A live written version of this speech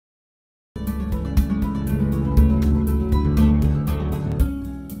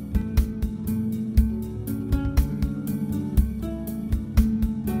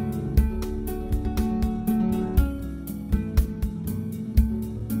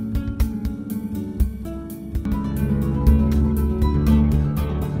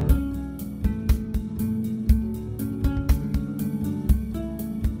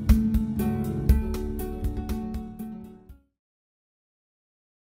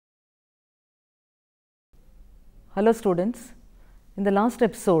Hello students, in the last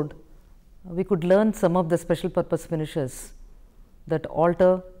episode we could learn some of the special purpose finishes that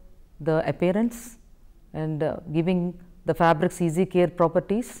alter the appearance and giving the fabrics easy care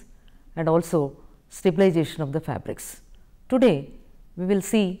properties and also stabilization of the fabrics. Today we will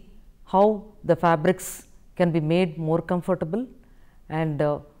see how the fabrics can be made more comfortable and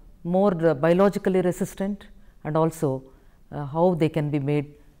more biologically resistant, and also how they can be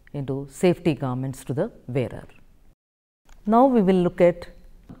made into safety garments to the wearer. Now we will look at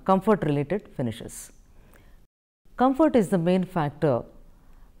comfort related finishes. Comfort is the main factor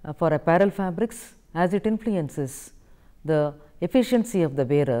for apparel fabrics, as it influences the efficiency of the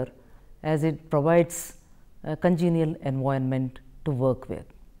wearer, as it provides a congenial environment to work with.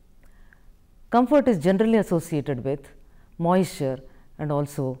 Comfort is generally associated with moisture and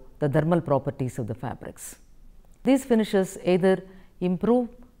also the thermal properties of the fabrics. These finishes either improve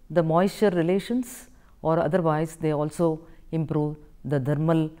the moisture relations or otherwise they also improve the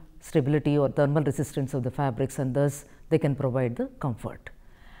thermal stability or thermal resistance of the fabrics, and thus they can provide the comfort.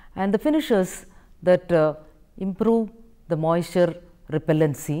 And the finishes that improve the moisture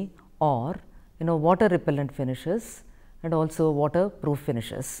repellency or water repellent finishes and also waterproof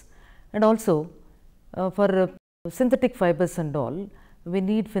finishes, and also for synthetic fibers and all we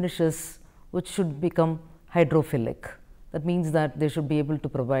need finishes which should become hydrophilic. That means that they should be able to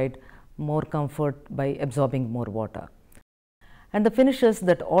provide more comfort by absorbing more water. And the finishes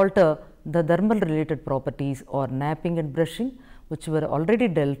that alter the thermal related properties or napping and brushing, which were already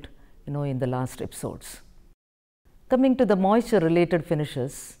dealt in the last episodes. Coming to the moisture related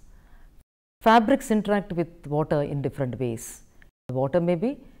finishes, fabrics interact with water in different ways. The water may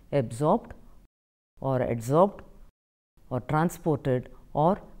be absorbed or adsorbed or transported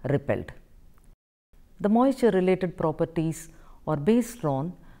or repelled. The moisture related properties are based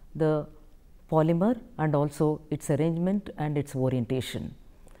on the polymer and also its arrangement and its orientation.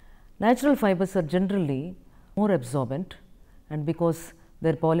 Natural fibers are generally more absorbent, and because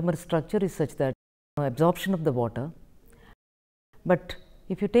their polymer structure is such that absorption of the water, but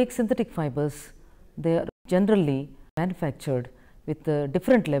if you take synthetic fibers, they are generally manufactured with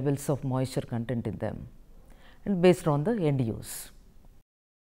different levels of moisture content in them and based on the end use.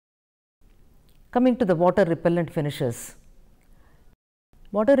 Coming to the water repellent finishes.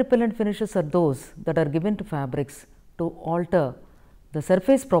 Water repellent finishes are those that are given to fabrics to alter the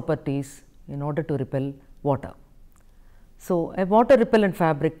surface properties in order to repel water. So, a water repellent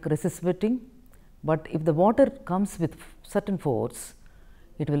fabric resists wetting, but if the water comes with certain force,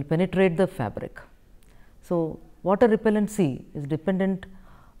 it will penetrate the fabric. So, water repellency is dependent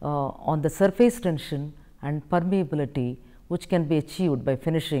on the surface tension and permeability, which can be achieved by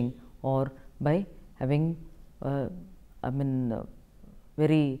finishing or by having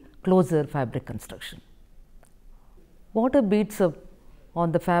very closer fabric construction. Water beads up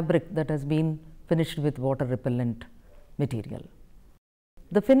on the fabric that has been finished with water repellent material.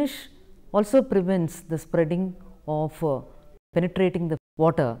 The finish also prevents the spreading of penetrating the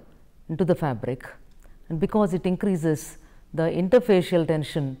water into the fabric, and because it increases the interfacial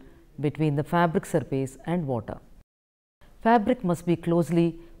tension between the fabric surface and water. Fabric must be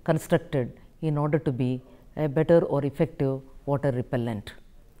closely constructed in order to be a better or effective water repellent.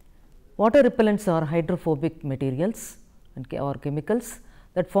 Water repellents are hydrophobic materials or chemicals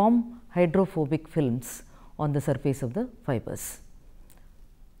that form hydrophobic films on the surface of the fibers.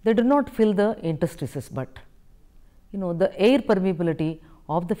 They do not fill the interstices, but the air permeability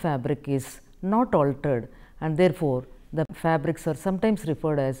of the fabric is not altered, and therefore the fabrics are sometimes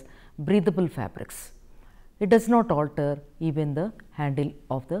referred as breathable fabrics. It does not alter even the handle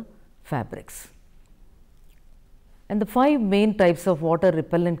of the fabrics. And the 5 main types of water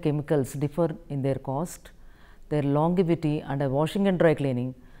repellent chemicals differ in their cost, their longevity under washing and dry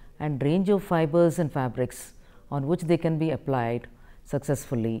cleaning, and range of fibers and fabrics on which they can be applied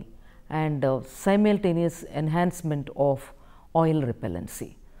successfully, and simultaneous enhancement of oil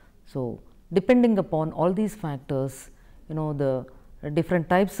repellency. So, depending upon all these factors, the different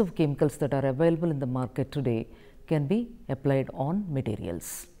types of chemicals that are available in the market today can be applied on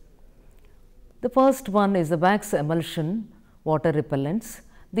materials. The first one is the wax emulsion water repellents.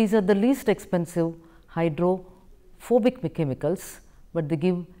 These are the least expensive hydrophobic chemicals, but they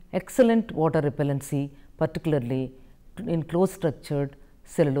give excellent water repellency, particularly in close structured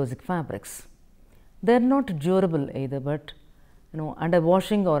cellulosic fabrics. They are not durable either, but under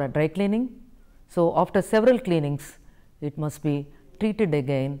washing or a dry cleaning. So, after several cleanings, it must be treated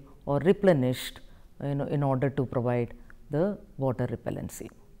again or replenished in order to provide the water repellency.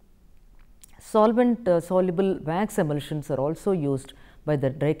 Solvent soluble wax emulsions are also used by the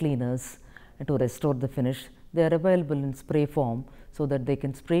dry cleaners to restore the finish they are available in spray form, so that they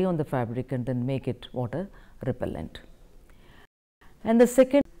can spray on the fabric and then make it water repellent. And the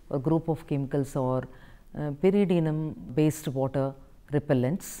second group of chemicals are pyridinium based water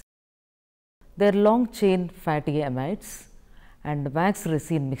repellents. They are long chain fatty amides and wax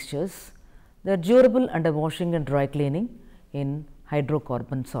resin mixtures. They are durable under washing and dry cleaning in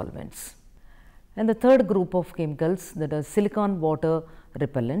hydrocarbon solvents. And the third group of chemicals, that are silicon water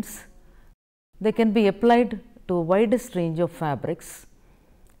repellents. They can be applied to a widest range of fabrics,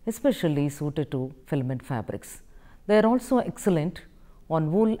 especially suited to filament fabrics. They are also excellent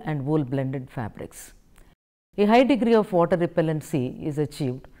on wool and wool blended fabrics. A high degree of water repellency is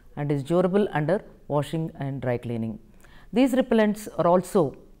achieved and is durable under washing and dry cleaning. These repellents are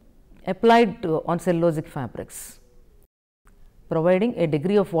also applied on cellulosic fabrics, providing a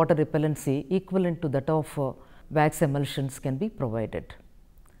degree of water repellency equivalent to that of wax emulsions can be provided.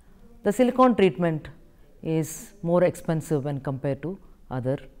 The silicone treatment is more expensive when compared to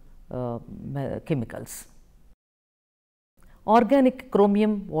other chemicals. Organic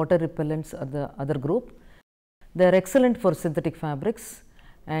chromium water repellents are the other group. They are excellent for synthetic fabrics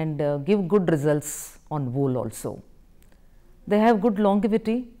and give good results on wool also. They have good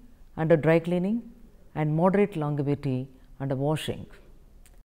longevity under dry cleaning and moderate longevity under washing.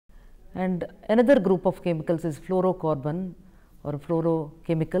 And another group of chemicals is fluorocarbon or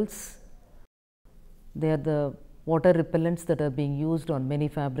fluorochemicals. They are the water repellents that are being used on many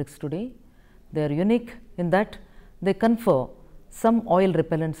fabrics today. They are unique in that they confer some oil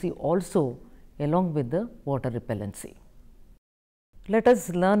repellency also along with the water repellency. Let us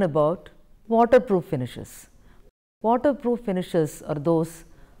learn about waterproof finishes. Waterproof finishes are those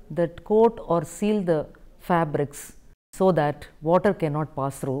that coat or seal the fabrics so that water cannot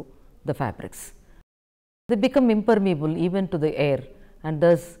pass through the fabrics. They become impermeable even to the air, and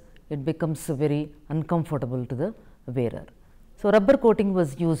thus it becomes very uncomfortable to the wearer. So, rubber coating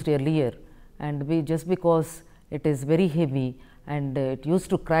was used earlier, and just because it is very heavy and it used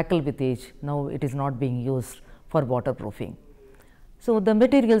to crackle with age, now it is not being used for waterproofing. So, the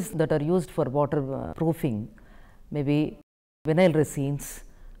materials that are used for waterproofing may be vinyl resins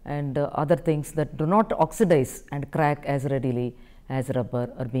and other things that do not oxidize and crack as readily as rubber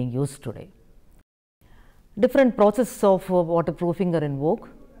are being used today. Different processes of waterproofing are in vogue.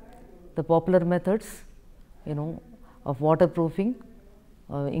 The popular methods of waterproofing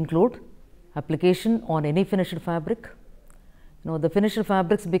include application on any finished fabric. The finished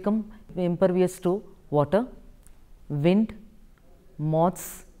fabrics become impervious to water, wind,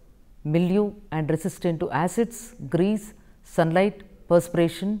 moths, mildew, and resistant to acids, grease, sunlight,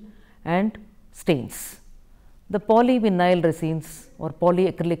 perspiration and stains. The polyvinyl resins or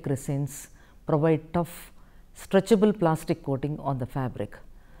polyacrylic resins provide tough stretchable plastic coating on the fabric.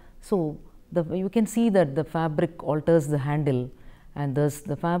 So, you can see that the fabric alters the handle, and thus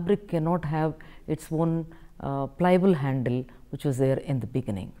the fabric cannot have its own pliable handle which was there in the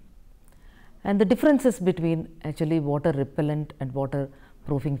beginning. And the differences between actually water repellent and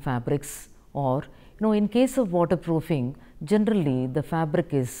waterproofing fabrics are, in case of waterproofing, generally the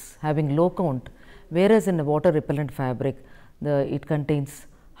fabric is having low count, whereas in a water repellent fabric it contains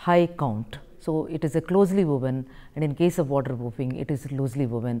high count. So, it is a closely woven, and in case of waterproofing it is loosely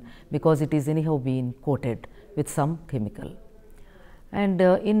woven because it is anyhow being coated with some chemical. And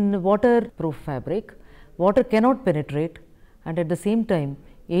in waterproof fabric, water cannot penetrate, and at the same time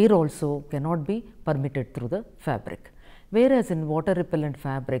air also cannot be permitted through the fabric. Whereas in water repellent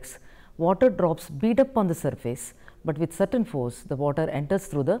fabrics, water drops beat up on the surface, but with certain force the water enters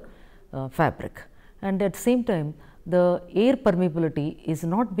through the fabric, and at the same time the air permeability is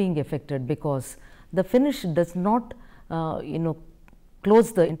not being affected because the finish does not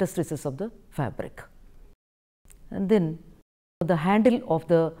close the interstices of the fabric. And then the handle of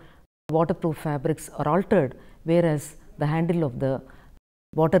the waterproof fabrics are altered, whereas the handle of the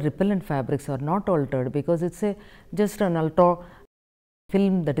water repellent fabrics are not altered because it is just an ultra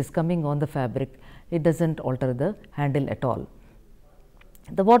film that is coming on the fabric. It does not alter the handle at all.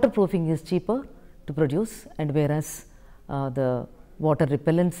 The waterproofing is cheaper to produce, and whereas the water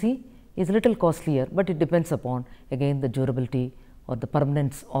repellency is little costlier, but it depends upon again the durability or the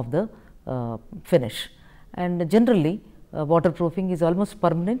permanence of the finish. And generally waterproofing is almost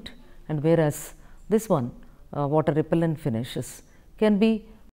permanent, and whereas this one water repellent finishes can be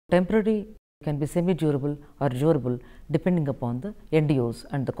temporary, can be semi durable or durable depending upon the end use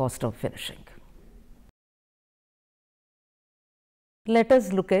and the cost of finishing. Let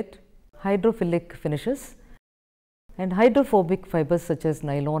us look at hydrophilic finishes. And hydrophobic fibers such as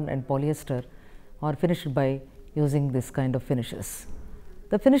nylon and polyester are finished by using this kind of finishes.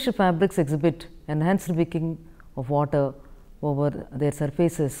 The finished fabrics exhibit enhanced wicking of water over their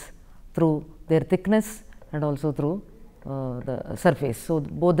surfaces through their thickness and also through the surface. So,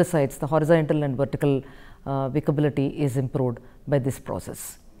 both the sides, the horizontal and vertical wickability is improved by this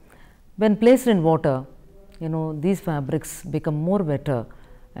process. When placed in water, these fabrics become more wetter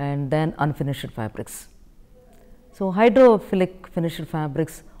and than unfinished fabrics. So, hydrophilic finished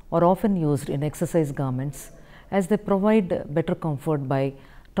fabrics are often used in exercise garments as they provide better comfort by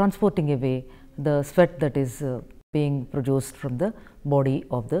transporting away the sweat that is being produced from the body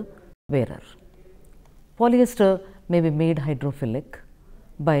of the wearer. Polyester may be made hydrophilic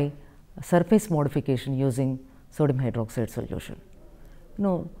by surface modification using sodium hydroxide solution.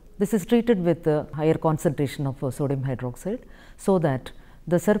 This is treated with a higher concentration of sodium hydroxide, so that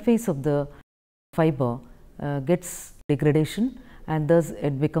the surface of the fiber gets degradation, and thus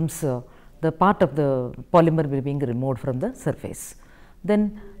it becomes the part of the polymer will being removed from the surface.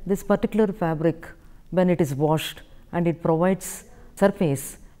 Then this particular fabric, when it is washed, and it provides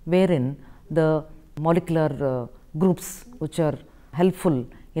surface wherein the molecular groups which are helpful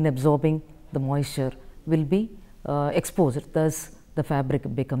in absorbing the moisture will be exposed, thus the fabric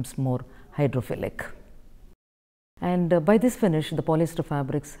becomes more hydrophilic. And by this finish, the polyester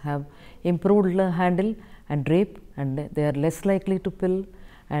fabrics have improved handle and drape, and they are less likely to pill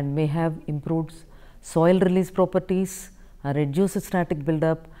and may have improved soil release properties, reduced static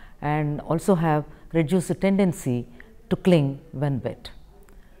buildup, and also have reduced tendency to cling when wet.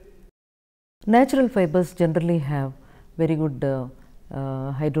 Natural fibers generally have very good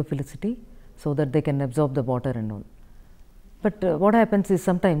hydrophilicity, so that they can absorb the water and all. But what happens is,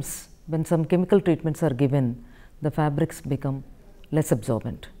 sometimes when some chemical treatments are given, the fabrics become less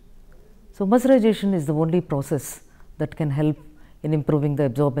absorbent. So, mercerization is the only process that can help in improving the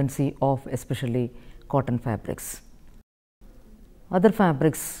absorbency of especially cotton fabrics. Other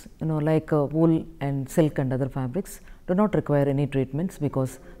fabrics, like wool and silk and other fabrics, do not require any treatments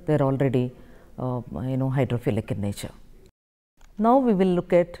because they are already hydrophilic in nature. Now, we will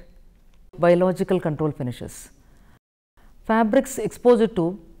look at biological control finishes. Fabrics exposed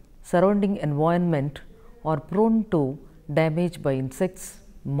to surrounding environment are prone to damage by insects,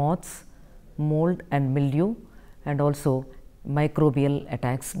 moths, mold and mildew, and also microbial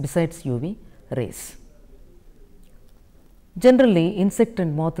attacks besides UV rays. Generally, insect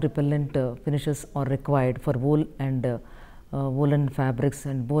and moth repellent finishes are required for wool and woolen fabrics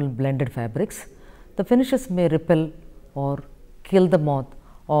and wool blended fabrics. The finishes may repel or kill the moth,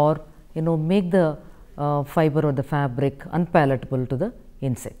 or make the fiber or the fabric unpalatable to the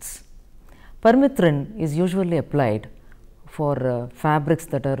insects. Permethrin is usually applied for fabrics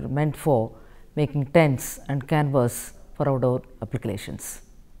that are meant for making tents and canvas for outdoor applications.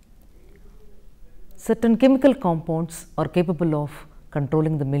 Certain chemical compounds are capable of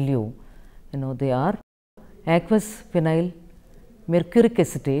controlling the milieu. They are aqueous phenyl, mercuric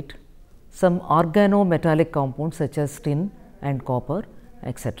acetate, some organometallic compounds such as tin and copper,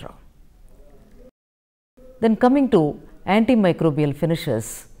 etc. Then coming to antimicrobial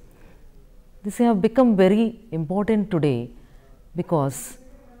finishes, these have become very important today because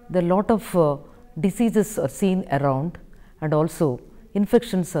there are lot of diseases are seen around, and also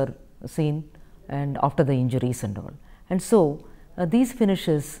infections are seen and after the injuries and all. And so, these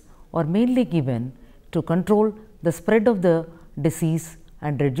finishes are mainly given to control the spread of the disease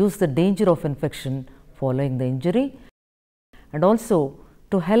and reduce the danger of infection following the injury, and also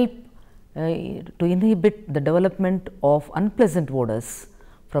to help to inhibit the development of unpleasant odors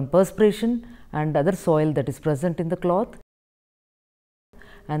from perspiration and other soil that is present in the cloth,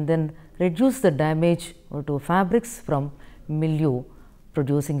 and then reduce the damage to fabrics from mildew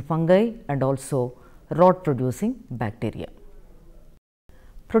producing fungi and also rot producing bacteria.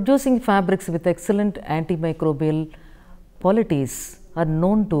 Producing fabrics with excellent antimicrobial qualities are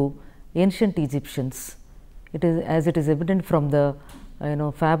known to ancient Egyptians. It is, as it is evident from the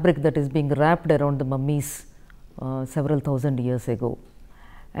fabric that is being wrapped around the mummies several thousand years ago.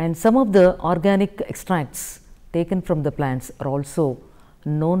 And some of the organic extracts taken from the plants are also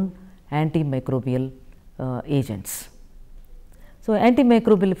known antimicrobial agents. So,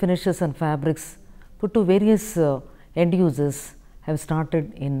 antimicrobial finishes and fabrics put to various end users have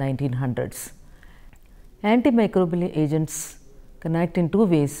started in 1900s. Antimicrobial agents can act in two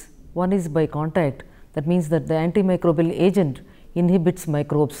ways. One is by contact, that means that the antimicrobial agent inhibits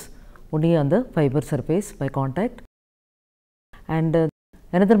microbes only on the fiber surface by contact, and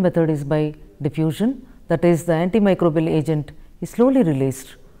another method is by diffusion, that is the antimicrobial agent is slowly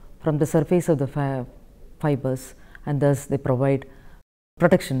released from the surface of the fibers, and thus they provide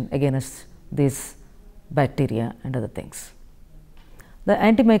protection against these bacteria and other things. The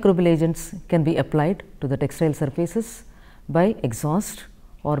antimicrobial agents can be applied to the textile surfaces by exhaust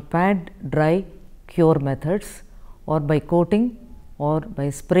or pad dry cure methods, or by coating or by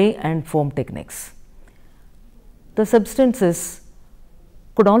spray and foam techniques. The substances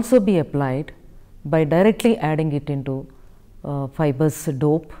could also be applied by directly adding it into fibers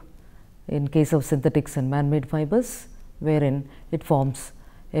dope in case of synthetics and man-made fibers, wherein it forms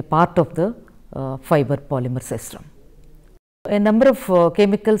a part of the fiber polymer system. A number of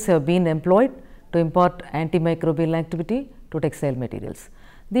chemicals have been employed to impart antimicrobial activity to textile materials.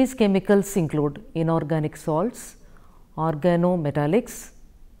 These chemicals include inorganic salts, organometallics,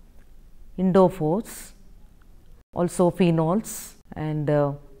 indophores, also phenols and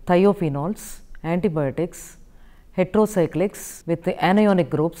thiophenols, antibiotics, heterocyclics with the anionic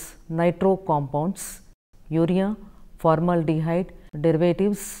groups, nitro compounds, urea, formaldehyde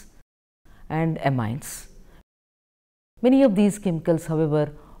derivatives and amines. Many of these chemicals,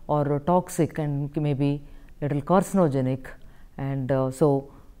 however, are toxic and may be little carcinogenic, and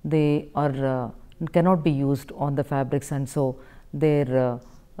so they are cannot be used on the fabrics, and so their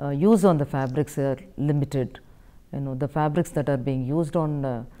use on the fabrics are limited. The fabrics that are being used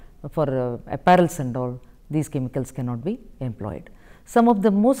on for apparels and all, these chemicals cannot be employed. Some of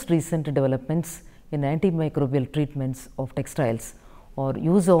the most recent developments in antimicrobial treatments of textiles are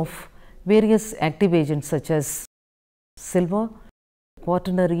use of various active agents such as silver,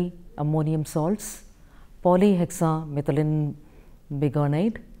 quaternary ammonium salts, polyhexamethylene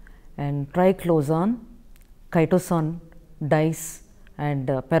biguanide and triclosan, chitosan dyes and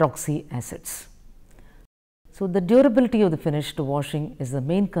peroxy acids. So, the durability of the finished washing is the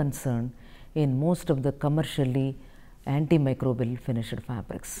main concern in most of the commercially antimicrobial finished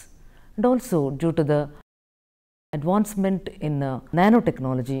fabrics, and also due to the advancement in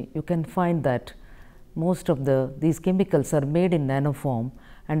nanotechnology, you can find that most of these chemicals are made in nano form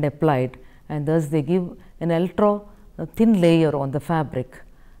and applied, and thus they give an ultra thin layer on the fabric,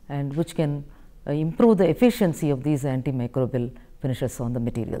 and which can improve the efficiency of these antimicrobial finishes on the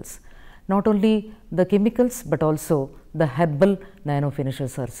materials. Not only the chemicals, but also the herbal nano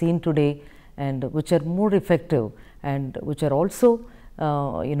finishes are seen today, and which are more effective and which are also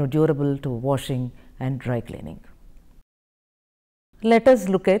durable to washing and dry cleaning. Let us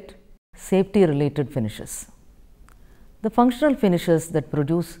look at safety related finishes. The functional finishes that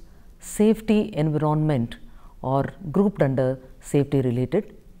produce safety environment are grouped under safety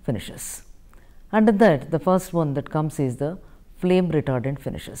related finishes. Under that, the first one that comes is the flame retardant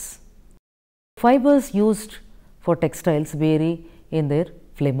finishes. Fibers used for textiles vary in their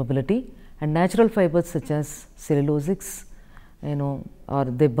flammability, and natural fibers such as cellulosics, or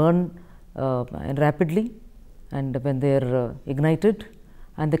they burn rapidly, and when they are ignited,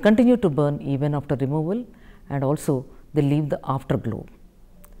 and they continue to burn even after removal, and also they leave the afterglow.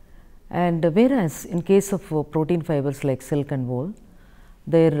 And whereas in case of protein fibers like silk and wool,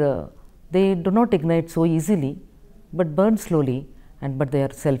 they do not ignite so easily, but burn slowly, but they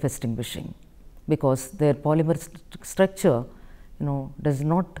are self extinguishing, because their polymer structure does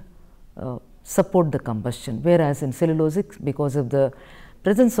not support the combustion, whereas in cellulosic, because of the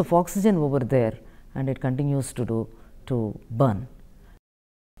presence of oxygen over there, and it continues to burn.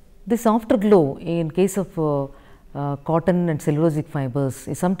 This afterglow in case of cotton and cellulosic fibers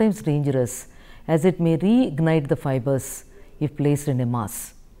is sometimes dangerous, as it may reignite the fibers if placed in a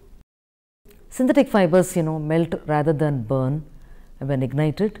mass. Synthetic fibers melt rather than burn when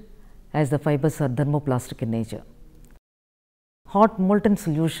ignited, as the fibers are thermoplastic in nature. Hot molten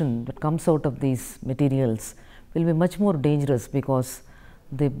solution that comes out of these materials will be much more dangerous, because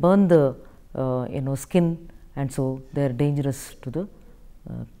they burn the skin, and so they are dangerous to the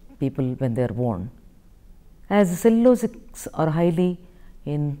people when they are worn. As cellulosics are highly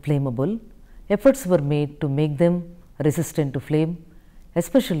inflammable, efforts were made to make them resistant to flame,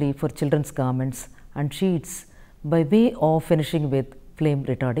 especially for children's garments and sheets, by way of finishing with flame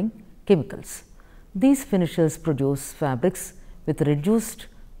retarding chemicals. These finishes produce fabrics with reduced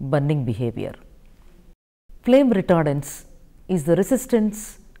burning behavior. Flame retardance is the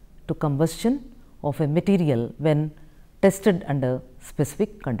resistance to combustion of a material when tested under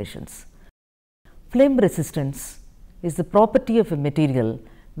specific conditions. Flame resistance is the property of a material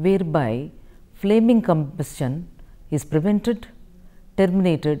whereby flaming combustion is prevented,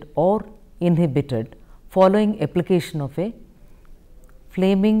 terminated or inhibited following application of a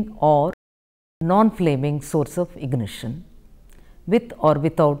flaming or non-flaming source of ignition, with or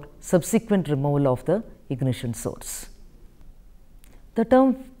without subsequent removal of the ignition source. The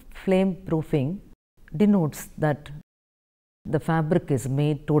term flame proofing denotes that the fabric is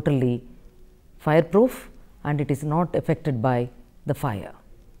made totally fireproof and it is not affected by the fire.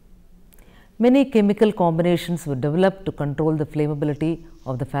 Many chemical combinations were developed to control the flammability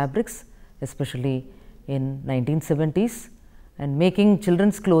of the fabrics, especially in 1970s, and making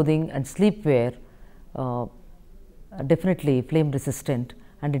children's clothing and sleepwear definitely flame resistant,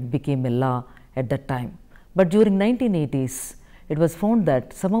 and it became a law at that time. But during 1980s, it was found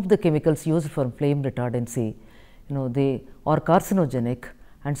that some of the chemicals used for flame retardancy, they are carcinogenic,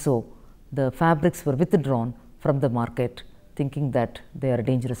 and so the fabrics were withdrawn from the market, thinking that they are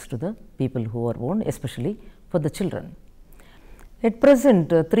dangerous to the people who are worn, especially for the children. At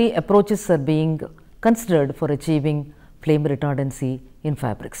present, 3 approaches are being considered for achieving flame retardancy in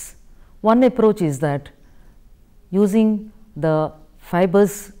fabrics. One approach is that using the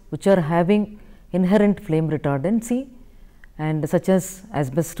fibers which are having inherent flame retardancy, and such as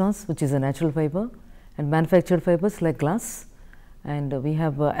asbestos, which is a natural fiber, and manufactured fibers like glass, and we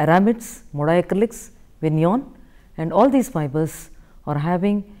have aramids, monoacrylics, vignon, and all these fibers are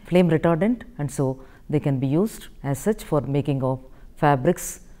having flame retardant, and so they can be used as such for making of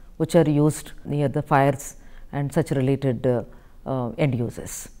fabrics which are used near the fires and such related end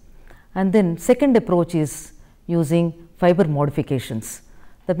uses. And then second approach is using fiber modifications.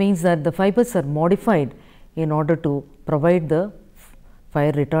 That means that the fibers are modified in order to provide the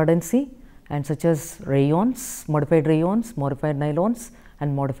fire retardancy, and such as rayons, modified nylons,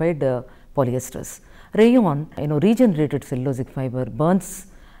 and modified polyesters. Rayon, regenerated cellulosic fiber burns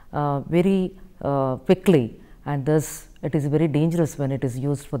very quickly, and thus it is very dangerous when it is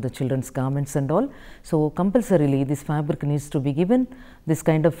used for the children's garments and all. So, compulsorily this fabric needs to be given this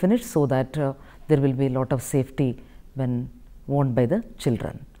kind of finish, so that there will be a lot of safety when worn by the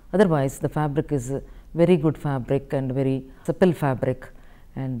children. Otherwise, the fabric is a very good fabric and very supple fabric,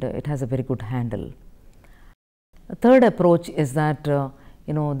 and it has a very good handle. A third approach is that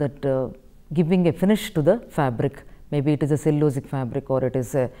giving a finish to the fabric, maybe it is a cellulosic fabric, or it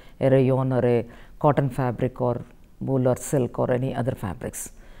is a rayon, or a cotton fabric, or wool or silk, or any other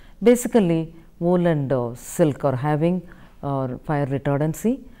fabrics. Basically, wool and silk are having fire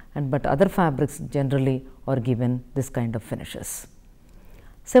retardancy, but other fabrics generally are given this kind of finishes.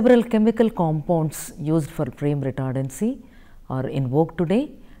 Several chemical compounds used for flame retardancy are in vogue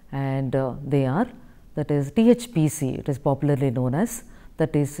today, and they are, that is THPC, it is popularly known as,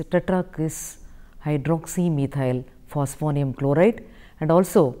 that is tetrakis hydroxymethyl phosphonium chloride, and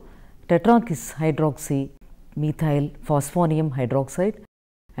also tetrakis hydroxymethyl phosphonium hydroxide,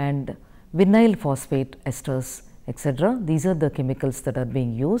 and vinyl phosphate esters, etc. These are the chemicals that are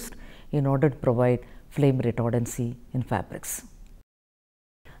being used in order to provide flame retardancy in fabrics.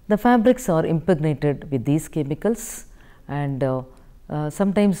 The fabrics are impregnated with these chemicals and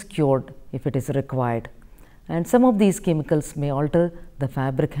sometimes cured if it is required, and some of these chemicals may alter the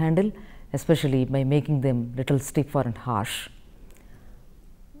fabric handle, especially by making them little stiffer and harsh.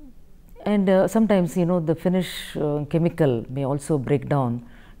 And sometimes the finish chemical may also break down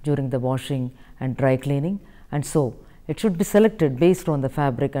during the washing and dry cleaning, and so it should be selected based on the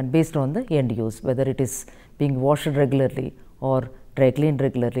fabric and based on the end use, whether it is being washed regularly or dry cleaned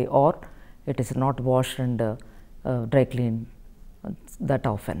regularly, or it is not washed and dry cleaned that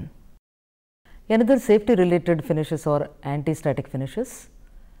often. Another safety related finishes are anti-static finishes.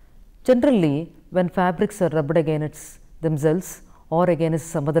 Generally, when fabrics are rubbed against themselves or against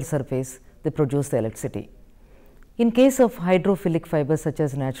some other surface, they produce the electricity. In case of hydrophilic fibers such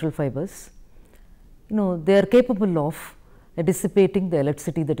as natural fibers, they are capable of dissipating the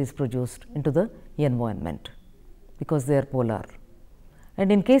electricity that is produced into the environment because they are polar. And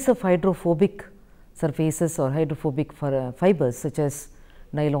in case of hydrophobic surfaces or hydrophobic fibers such as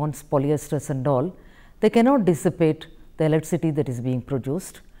nylons, polyesters and all, they cannot dissipate the electricity that is being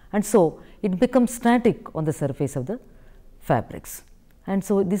produced, and so it becomes static on the surface of the fabrics. And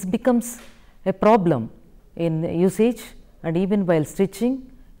so this becomes a problem in usage, and even while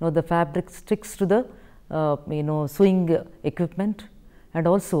stitching, the fabric sticks to the sewing equipment, and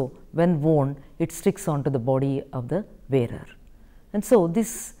also when worn it sticks onto the body of the wearer. And so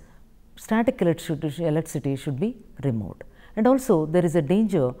this static electricity should be removed. And also there is a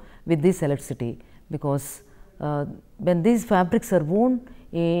danger with this electricity, because when these fabrics are worn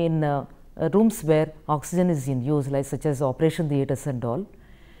in rooms where oxygen is in use, like such as operation theatres and all,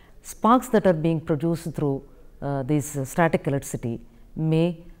 sparks that are being produced through this static electricity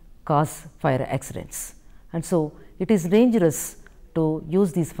may cause fire accidents. And so it is dangerous to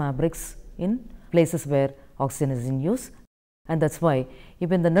use these fabrics in places where oxygen is in use, and that is why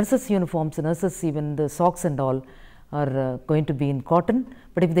even the nurses' uniforms, even the socks and all are going to be in cotton,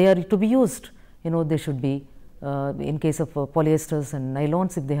 but if they are to be used, they should be in case of polyesters and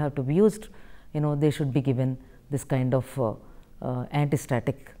nylons, if they have to be used, they should be given this kind of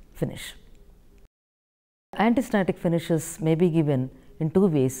anti-static finish. Anti-static finishes may be given in two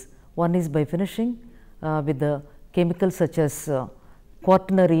ways. One is by finishing with the chemicals such as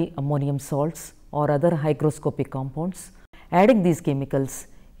quaternary ammonium salts or other hygroscopic compounds, adding these chemicals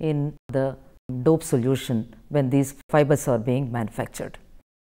in the dope solution when these fibers are being manufactured.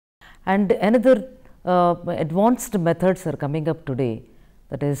 And another advanced methods are coming up today,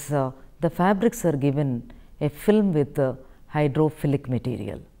 that is the fabrics are given a film with hydrophilic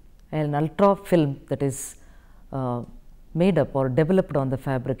material, an ultra film that is made up or developed on the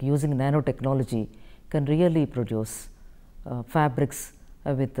fabric using nanotechnology can really produce fabrics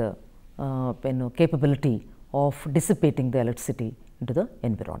with capability of dissipating the electricity into the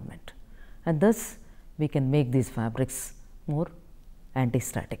environment, and thus we can make these fabrics more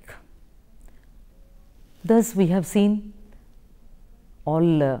anti-static. Thus we have seen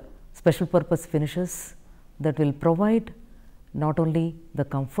all special purpose finishes that will provide not only the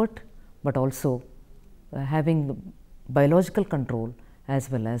comfort, but also having biological control as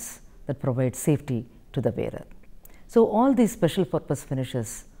well as that provide safety to the wearer. So, all these special purpose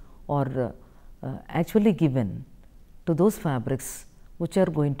finishes are actually given to those fabrics which are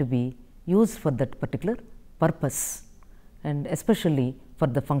going to be used for that particular purpose, and especially for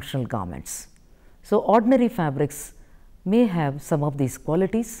the functional garments. So, ordinary fabrics may have some of these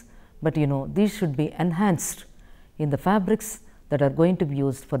qualities, but these should be enhanced in the fabrics that are going to be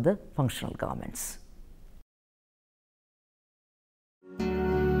used for the functional garments.